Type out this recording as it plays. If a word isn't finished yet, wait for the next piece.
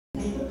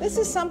This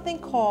is something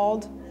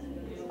called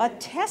a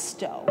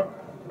testo.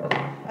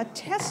 A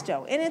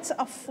testo, and it's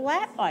a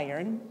flat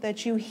iron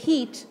that you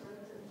heat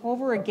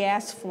over a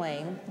gas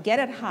flame, get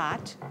it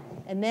hot,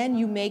 and then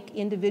you make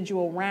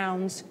individual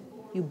rounds.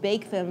 You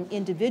bake them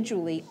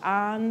individually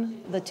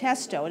on the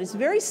testo. And it's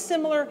very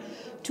similar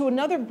to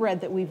another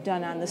bread that we've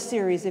done on the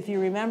series. If you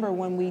remember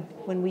when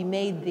we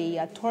made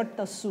the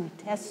torta sul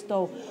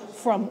testo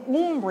from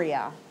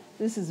Umbria,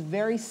 this is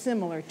very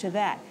similar to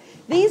that.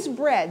 These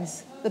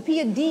breads, the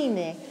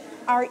piadine,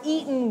 are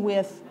eaten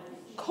with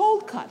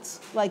cold cuts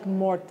like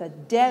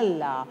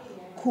mortadella,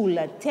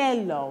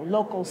 culatello,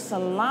 local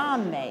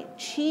salame,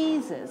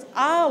 cheeses,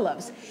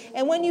 olives.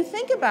 And when you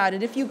think about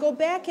it, if you go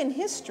back in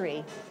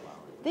history,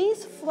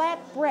 these flat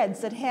breads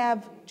that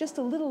have just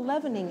a little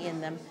leavening in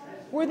them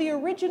were the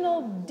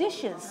original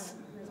dishes.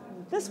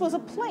 This was a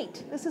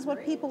plate. This is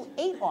what people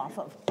ate off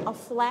of, a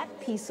flat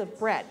piece of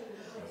bread.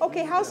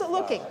 Okay, how's it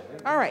looking?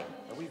 All right.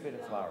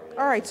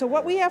 All right, so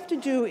what we have to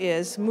do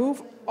is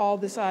move all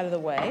this out of the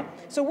way.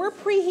 So we're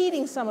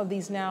preheating some of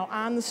these now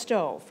on the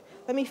stove.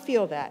 Let me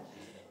feel that.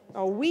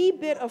 A wee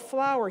bit of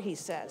flour, he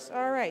says.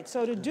 All right,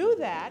 so to do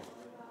that,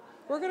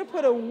 we're going to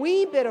put a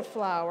wee bit of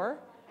flour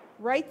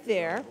right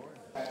there.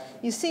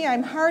 You see,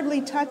 I'm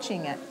hardly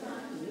touching it.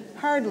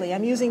 Hardly.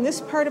 I'm using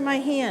this part of my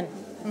hand.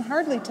 I'm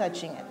hardly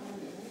touching it.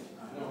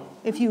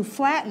 If you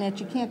flatten it,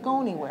 you can't go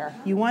anywhere.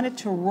 You want it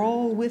to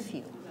roll with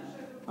you.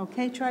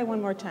 Okay, try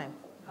one more time.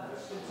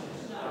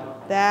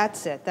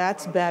 That's it.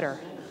 That's better.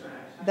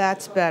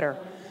 That's better.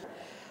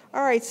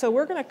 All right, so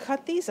we're going to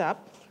cut these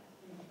up.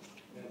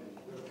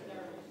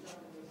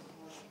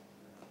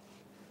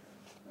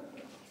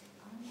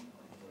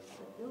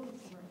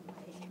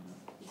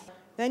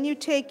 Then you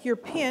take your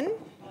pin,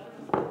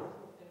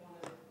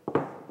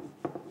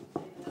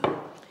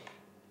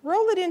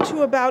 roll it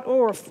into about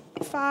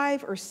a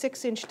 5 or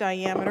 6 inch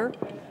diameter,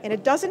 and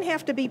it doesn't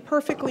have to be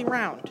perfectly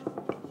round.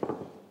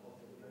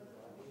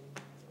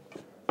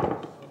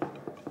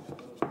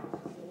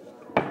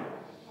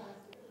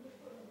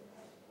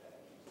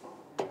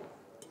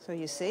 So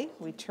you see,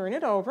 we turn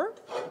it over,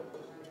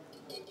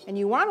 and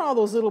you want all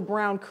those little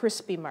brown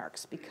crispy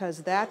marks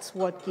because that's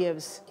what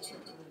gives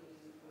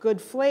good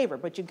flavor.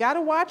 But you got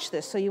to watch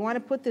this. So you want to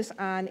put this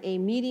on a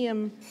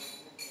medium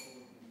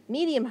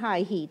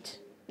high heat.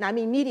 No, I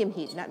mean medium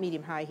heat, not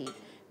medium high heat.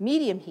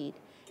 Medium heat,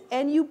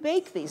 and you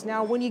bake these.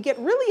 Now, when you get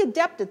really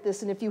adept at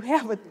this, and if you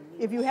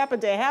happen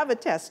to have a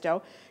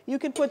testo, you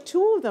can put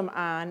 2 of them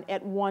on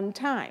at one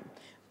time.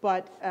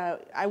 But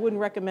I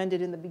wouldn't recommend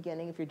it in the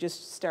beginning if you're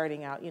just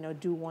starting out. You know,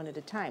 do one at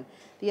a time.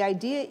 The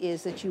idea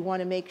is that you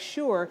want to make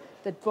sure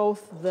that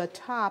both the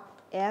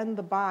top and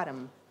the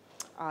bottom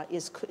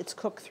it's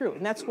cooked through.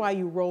 And that's why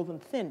you roll them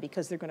thin,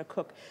 because they're going to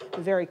cook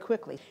very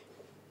quickly.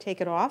 Take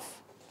it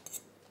off,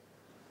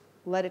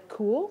 let it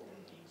cool,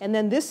 and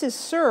then this is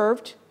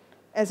served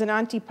as an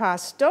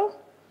antipasto,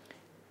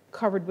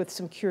 covered with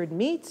some cured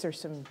meats or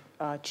some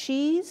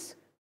cheese.